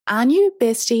Our new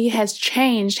bestie has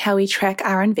changed how we track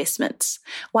our investments.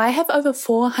 Why have over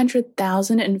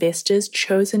 400,000 investors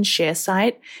chosen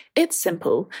ShareSite? It's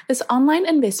simple. This online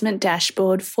investment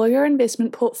dashboard for your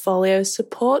investment portfolio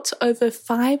supports over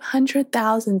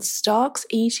 500,000 stocks,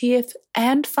 ETFs,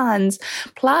 and funds,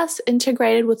 plus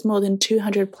integrated with more than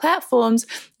 200 platforms,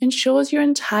 ensures your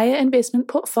entire investment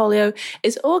portfolio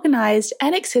is organized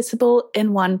and accessible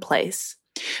in one place.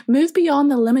 Move beyond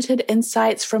the limited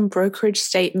insights from brokerage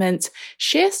statements.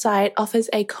 ShareSite offers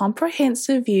a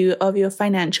comprehensive view of your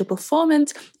financial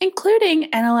performance, including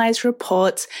analyzed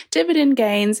reports, dividend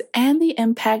gains, and the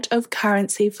impact of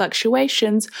currency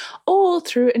fluctuations, all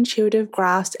through intuitive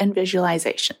graphs and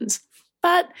visualizations.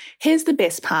 But here's the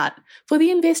best part. For the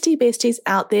investy besties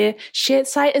out there,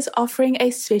 ShareSite is offering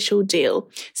a special deal.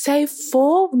 Save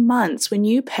 4 months when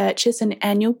you purchase an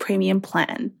annual premium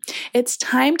plan. It's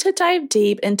time to dive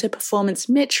deep into performance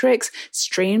metrics,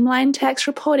 streamline tax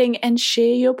reporting, and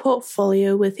share your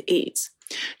portfolio with ease.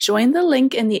 Join the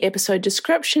link in the episode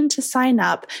description to sign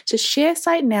up to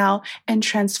ShareSite now and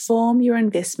transform your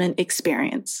investment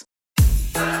experience.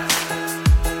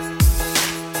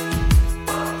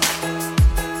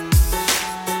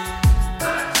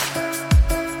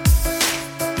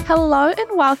 Hello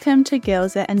and welcome to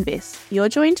Girls That Invest. You're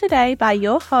joined today by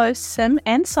your hosts, Sim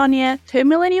and Sonia, two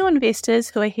millennial investors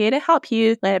who are here to help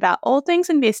you learn about all things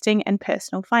investing and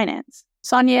personal finance.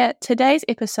 Sonia, today's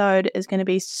episode is going to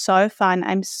be so fun.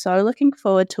 I'm so looking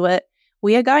forward to it.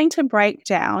 We are going to break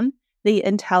down The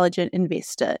Intelligent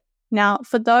Investor. Now,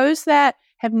 for those that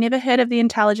have never heard of The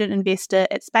Intelligent Investor,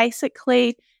 it's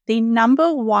basically the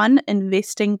number one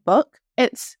investing book.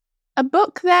 It's a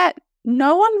book that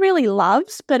no one really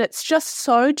loves, but it's just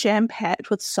so jam-packed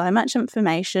with so much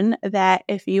information that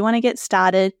if you want to get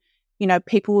started,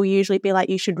 people will usually be like,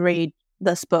 you should read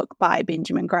this book by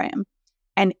Benjamin Graham.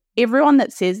 And everyone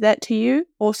that says that to you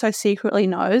also secretly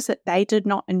knows that they did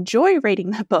not enjoy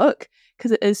reading the book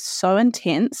because it is so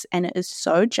intense and it is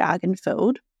so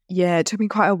jargon-filled. Yeah, it took me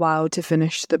quite a while to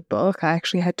finish the book. I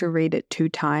actually had to read it 2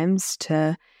 times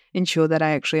to ensure that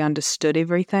I actually understood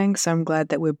everything. So I'm glad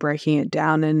that we're breaking it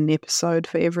down in an episode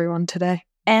for everyone today.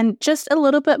 And just a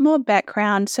little bit more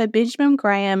background. So Benjamin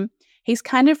Graham, he's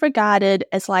kind of regarded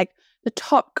as like the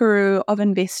top guru of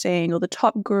investing or the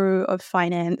top guru of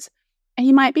finance. And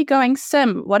you might be going,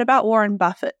 Sim, what about Warren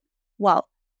Buffett? Well,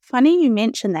 funny you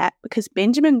mention that because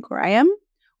Benjamin Graham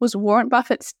was Warren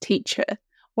Buffett's teacher.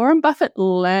 Warren Buffett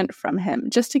learned from him,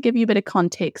 just to give you a bit of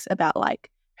context about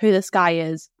who this guy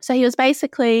is. So he was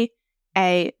basically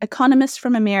an economist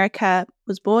from America,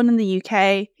 was born in the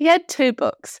UK. He had 2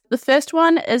 books. The first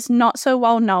one is not so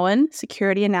well known,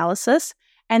 Security Analysis.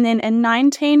 And then in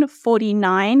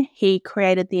 1949, he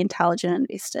created The Intelligent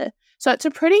Investor. So it's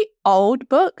a pretty old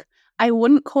book. I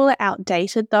wouldn't call it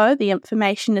outdated though. The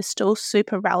information is still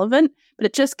super relevant, but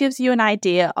it just gives you an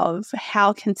idea of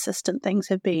how consistent things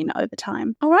have been over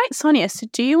time. All right, Sonia, so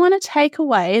do you want to take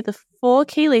away the 4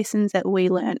 key lessons that we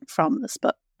learned from this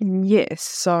book? Yes,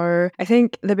 so I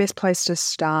think the best place to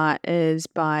start is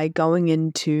by going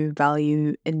into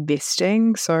value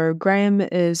investing. So Graham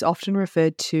is often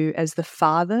referred to as the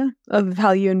father of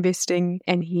value investing,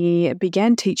 and he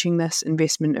began teaching this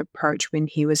investment approach when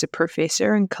he was a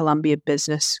professor in Columbia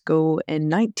Business School in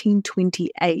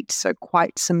 1928, so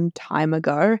quite some time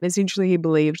ago. Essentially, he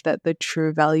believed that the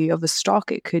true value of a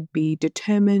stock, it could be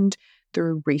determined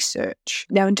through research.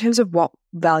 Now, in terms of what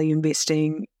value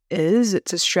investing is,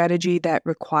 it's a strategy that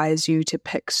requires you to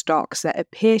pick stocks that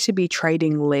appear to be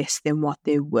trading less than what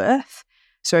they're worth.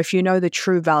 So if you know the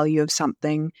true value of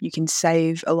something, you can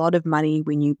save a lot of money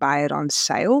when you buy it on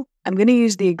sale. I'm going to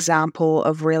use the example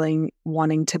of really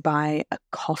wanting to buy a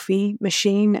coffee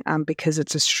machine because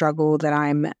it's a struggle that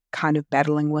I'm kind of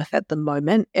battling with at the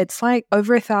moment. It's like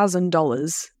over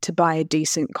 $1,000 to buy a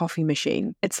decent coffee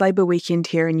machine. It's Labour weekend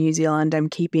here in New Zealand. I'm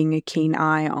keeping a keen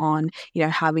eye on,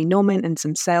 Harvey Norman and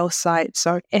some sales sites.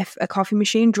 So if a coffee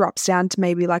machine drops down to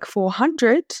maybe like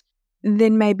 400,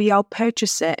 then maybe I'll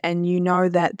purchase it, and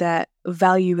that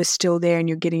value is still there and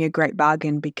you're getting a great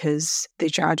bargain because they're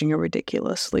charging a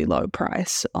ridiculously low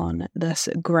price on this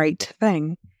great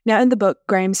thing. Now, in the book,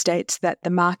 Graham states that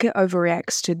the market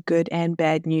overreacts to good and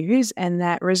bad news, and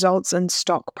that results in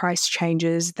stock price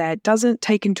changes that doesn't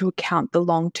take into account the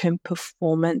long-term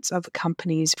performance of a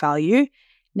company's value.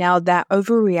 Now, that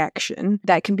overreaction,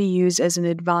 that can be used as an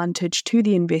advantage to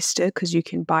the investor because you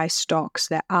can buy stocks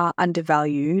that are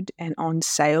undervalued and on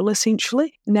sale,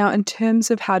 essentially. Now, in terms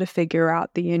of how to figure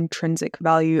out the intrinsic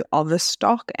value of a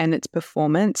stock and its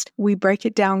performance, we break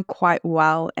it down quite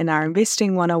well in our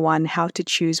Investing 101, how to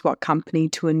choose what company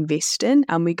to invest in.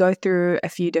 And we go through a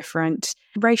few different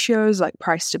ratios like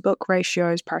price to book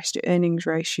ratios, price to earnings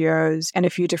ratios, and a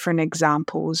few different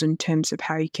examples in terms of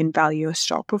how you can value a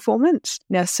stock performance.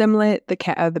 Now, similar, the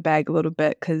cat out of the bag a little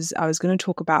bit, because I was going to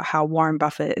talk about how Warren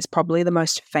Buffett is probably the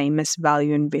most famous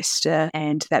value investor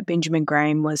and that Benjamin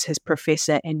Graham was his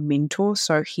professor and mentor.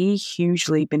 So he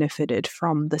hugely benefited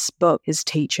from this book, his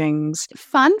teachings.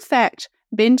 Fun fact,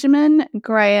 Benjamin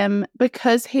Graham,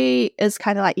 because he is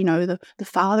kind of like, the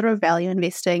father of value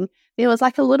investing, there was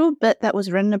like a little bit that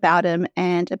was written about him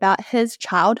and about his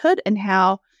childhood and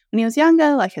how when he was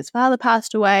younger, like his father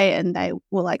passed away and they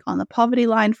were like on the poverty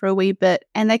line for a wee bit.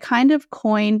 And they kind of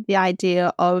coined the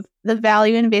idea of the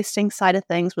value investing side of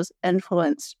things was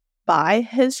influenced by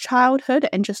his childhood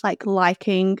and just like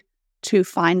liking to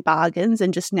find bargains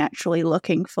and just naturally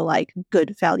looking for like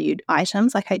good valued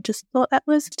items. Like I just thought that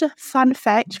was just a fun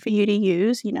fact for you to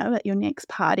use, at your next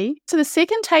party. So the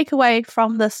second takeaway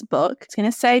from this book, it's going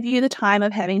to save you the time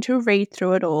of having to read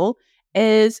through it all,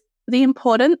 is the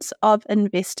importance of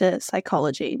investor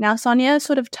psychology. Now, Sonia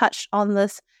sort of touched on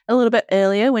this a little bit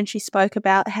earlier when she spoke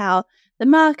about how the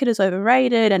market is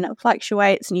overrated and it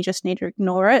fluctuates and you just need to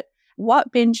ignore it.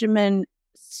 What Benjamin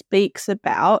speaks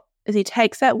about is he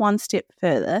takes that one step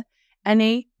further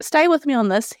and stay with me on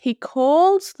this, he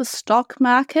calls the stock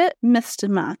market Mr.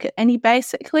 Market, and he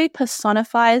basically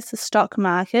personifies the stock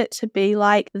market to be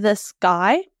like this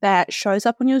guy that shows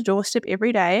up on your doorstep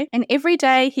every day, and every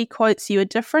day he quotes you a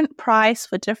different price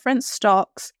for different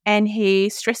stocks, and he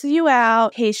stresses you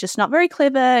out. He's just not very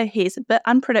clever, he's a bit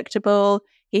unpredictable,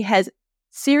 he has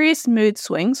serious mood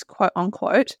swings, quote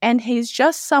unquote, and he's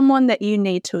just someone that you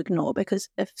need to ignore, because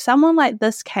if someone like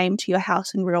this came to your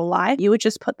house in real life, you would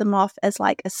just put them off as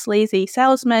like a sleazy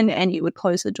salesman and you would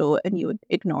close the door and you would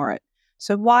ignore it.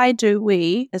 So why do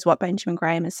we, is what Benjamin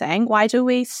Graham is saying, why do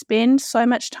we spend so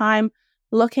much time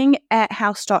looking at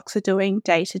how stocks are doing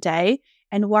day to day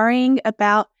and worrying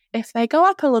about if they go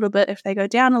up a little bit, if they go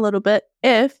down a little bit,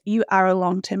 if you are a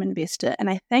long-term investor? And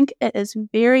I think it is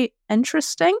very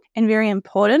interesting and very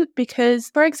important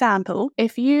because, for example,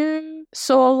 if you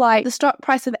saw like the stock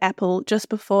price of Apple just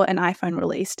before an iPhone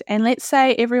released, and let's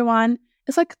say everyone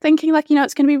is like thinking like,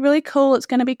 it's going to be really cool. It's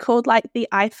going to be called like the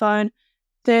iPhone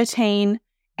 13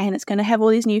 and it's going to have all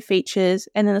these new features,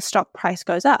 and then the stock price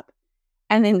goes up.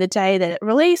 And then the day that it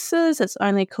releases, it's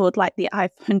only called like the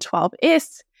iPhone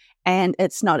 12s. And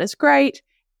it's not as great,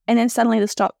 and then suddenly the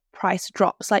stock price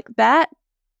drops. Like that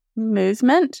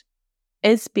movement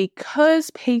is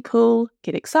because people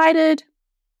get excited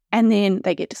and then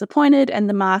they get disappointed and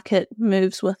the market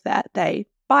moves with that. They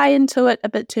buy into it a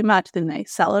bit too much, then they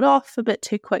sell it off a bit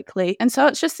too quickly. And so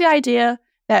it's just the idea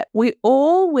that we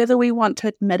all, whether we want to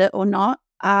admit it or not,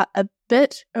 are a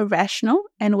bit irrational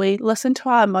and we listen to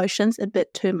our emotions a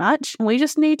bit too much. And we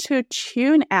just need to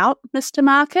tune out Mr.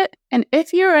 Market. And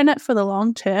if you're in it for the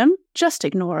long term, just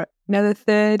ignore it. Now, the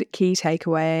third key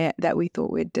takeaway that we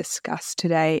thought we'd discuss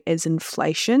today is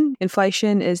inflation.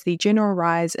 Inflation is the general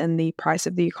rise in the price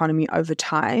of the economy over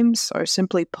time. So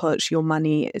simply put, your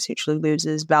money essentially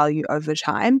loses value over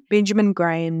time. Benjamin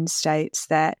Graham states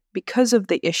that because of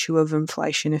the issue of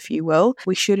inflation, if you will,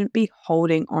 we shouldn't be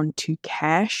holding on to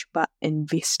cash, but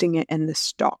investing it in the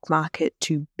stock market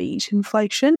to beat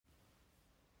inflation.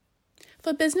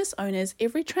 For business owners,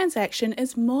 every transaction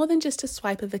is more than just a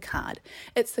swipe of a card.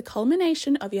 It's the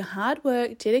culmination of your hard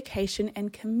work, dedication,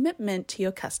 and commitment to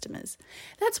your customers.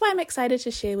 That's why I'm excited to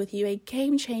share with you a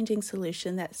game-changing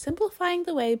solution that's simplifying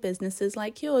the way businesses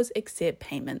like yours accept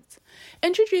payments.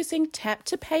 Introducing Tap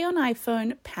to Pay on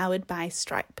iPhone, powered by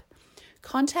Stripe.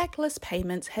 Contactless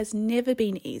payments has never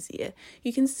been easier.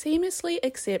 You can seamlessly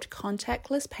accept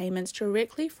contactless payments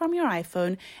directly from your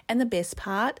iPhone, and the best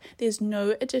part, there's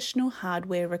no additional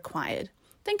hardware required.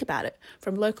 Think about it.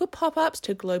 From local pop-ups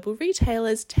to global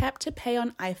retailers, Tap to Pay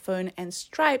on iPhone and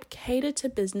Stripe cater to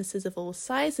businesses of all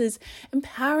sizes,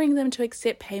 empowering them to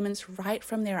accept payments right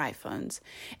from their iPhones.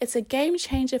 It's a game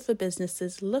changer for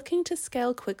businesses looking to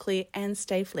scale quickly and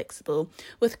stay flexible,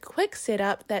 with quick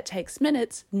setup that takes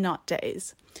minutes, not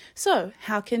days. So,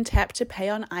 how can Tap to Pay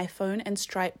on iPhone and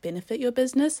Stripe benefit your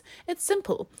business? It's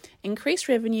simple. Increased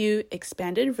revenue,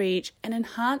 expanded reach, and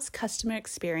enhanced customer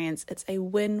experience. It's a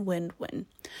win-win-win.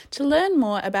 To learn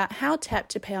more about how Tap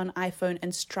to Pay on iPhone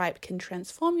and Stripe can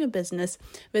transform your business,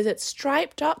 visit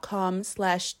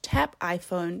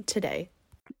stripe.com/tapiphone today.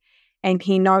 And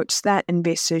he notes that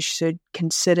investors should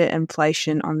consider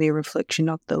inflation on the reflection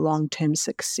of the long-term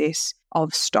success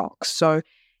of stocks. So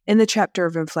in the chapter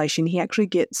of inflation, he actually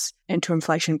gets into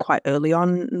inflation quite early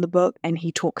on in the book, and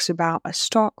he talks about a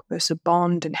stock versus a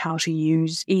bond and how to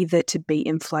use either to beat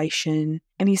inflation.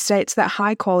 And he states that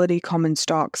high-quality common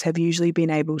stocks have usually been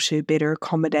able to better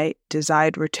accommodate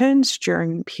desired returns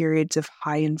during periods of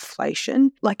high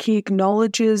inflation. Like, he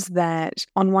acknowledges that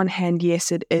on one hand,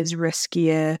 yes, it is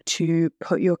riskier to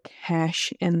put your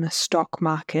cash in the stock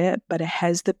market, but it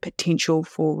has the potential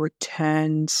for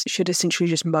returns. It should essentially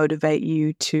just motivate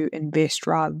you to invest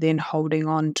rather than holding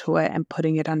on to it and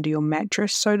putting it under your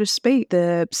mattress, so to speak.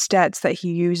 The stats that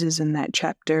he uses in that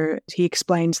chapter, he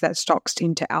explains that stocks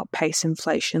tend to outpace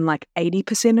inflation like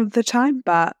 80% of the time,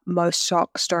 but most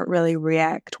stocks don't really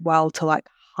react well to like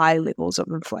high levels of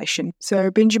inflation. So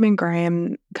Benjamin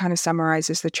Graham kind of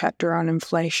summarizes the chapter on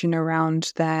inflation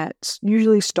around that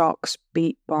usually stocks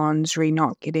beat bonds, really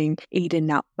not getting eaten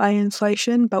up by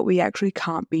inflation, but we actually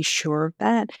can't be sure of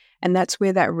that. And that's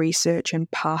where that research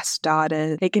and past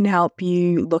data, it can help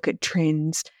you look at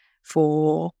trends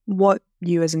for what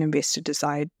you as an investor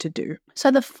decide to do. So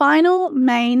the final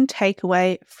main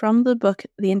takeaway from the book,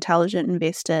 The Intelligent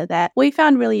Investor, that we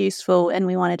found really useful and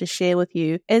we wanted to share with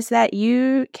you is that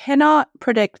you cannot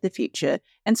predict the future.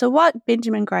 And so what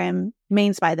Benjamin Graham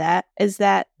means by that is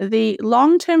that the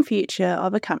long-term future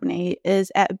of a company is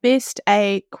at best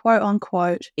a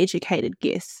quote-unquote educated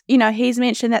guess. You know, he's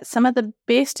mentioned that some of the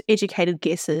best educated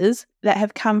guesses that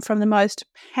have come from the most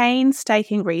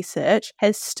painstaking research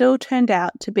has still turned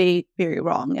out to be very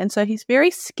wrong. And so he's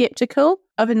very skeptical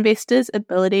of investors'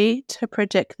 ability to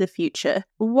predict the future.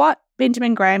 What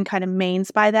Benjamin Graham kind of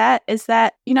means by that is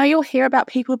that, you know, you'll hear about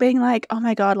people being like, oh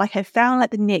my God, like I found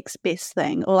like the next best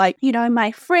thing. Or like, you know,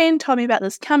 my friend told me about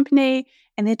this company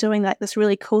and they're doing like this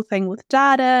really cool thing with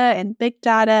data and big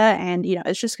data and, you know,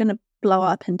 it's just going to blow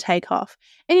up and take off.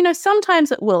 And, you know,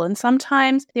 sometimes it will. And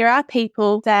sometimes there are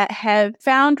people that have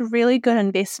found really good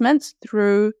investments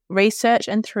through research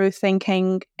and through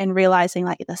thinking and realizing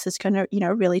like this is going to, you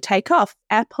know, really take off.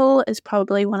 Apple is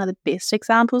probably one of the best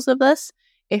examples of this.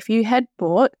 If you had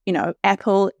bought, you know,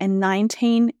 Apple in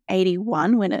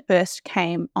 1981 when it first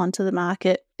came onto the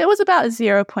market, it was about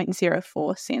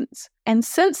 0.04 cents. And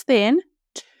since then,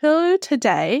 to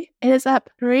today, it is up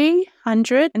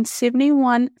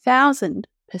 371,000%.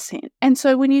 And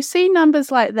so when you see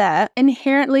numbers like that,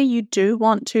 inherently you do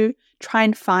want to try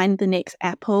and find the next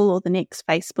Apple or the next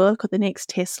Facebook or the next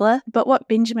Tesla. But what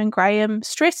Benjamin Graham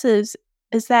stresses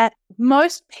is that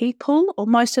most people or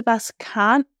most of us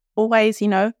can't always, you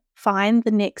know, find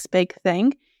the next big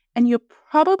thing. And you're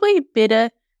probably better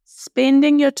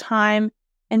spending your time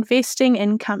investing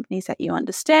in companies that you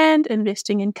understand,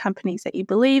 investing in companies that you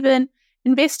believe in,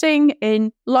 investing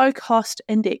in low-cost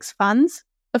index funds.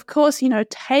 Of course, you know,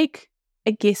 take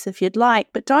a guess if you'd like,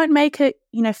 but don't make it,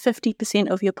 you know, 50%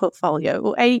 of your portfolio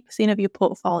or 80% of your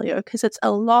portfolio because it's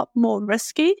a lot more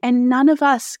risky and none of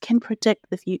us can predict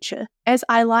the future. As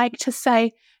I like to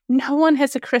say, no one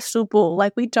has a crystal ball.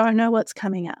 Like, we don't know what's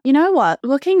coming up. You know what?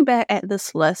 Looking back at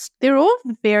this list, they're all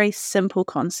very simple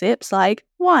concepts. Like,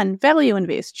 1, value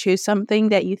invest. Choose something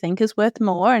that you think is worth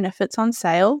more, and if it's on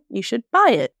sale, you should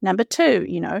buy it. Number 2,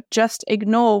 you know, just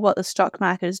ignore what the stock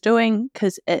market is doing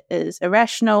because it is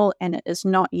irrational and it is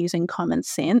not using common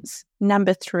sense.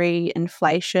 Number 3,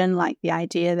 inflation, like the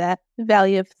idea that the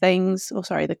value of things,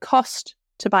 the cost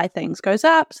to buy things goes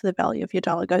up, so the value of your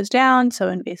dollar goes down. So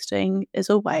investing is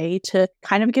a way to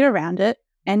kind of get around it.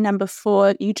 And number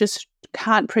 4, you just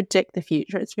can't predict the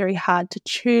future. It's very hard to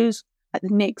choose like the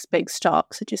next big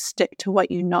stock. So just stick to what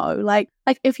you know. Like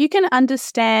if you can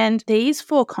understand these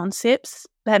 4 concepts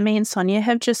that me and Sonia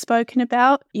have just spoken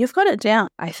about, you've got it down.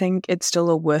 I think it's still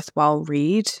a worthwhile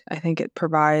read. I think it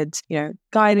provides, you know,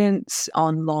 guidance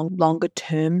on longer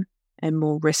term and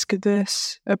more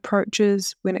risk-averse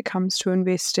approaches when it comes to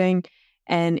investing.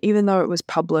 And even though it was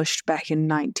published back in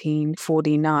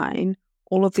 1949,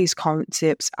 all of these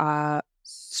concepts are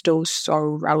still so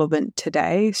relevant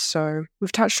today. So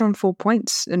we've touched on 4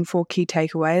 points and 4 key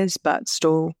takeaways, but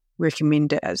still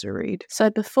recommend it as a read.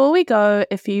 So before we go,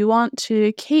 if you want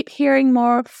to keep hearing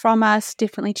more from us,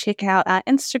 definitely check out our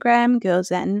Instagram, Girls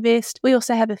That Invest. We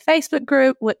also have a Facebook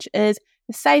group, which is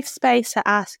a safe space to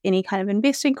ask any kind of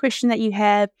investing question that you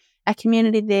have. Our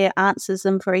community there answers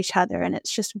them for each other, and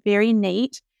it's just very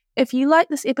neat. If you like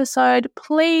this episode,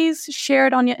 please share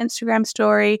it on your Instagram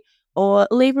story or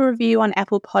leave a review on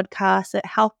Apple Podcasts. It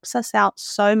helps us out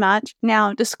so much.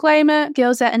 Now, disclaimer,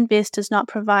 Girls That Invest does not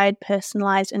provide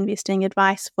personalized investing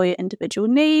advice for your individual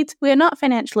needs. We are not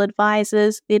financial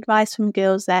advisors. The advice from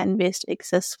Girls That Invest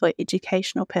exists for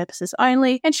educational purposes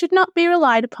only and should not be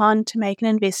relied upon to make an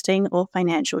investing or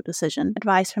financial decision.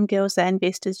 Advice from Girls That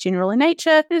Invest is general in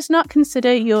nature. It does not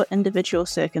consider your individual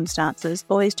circumstances.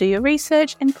 Always do your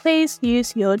research and please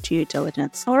use your due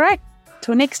diligence. All right.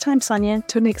 Till next time, Sonia.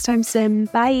 Till next time, Sim.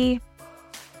 Bye.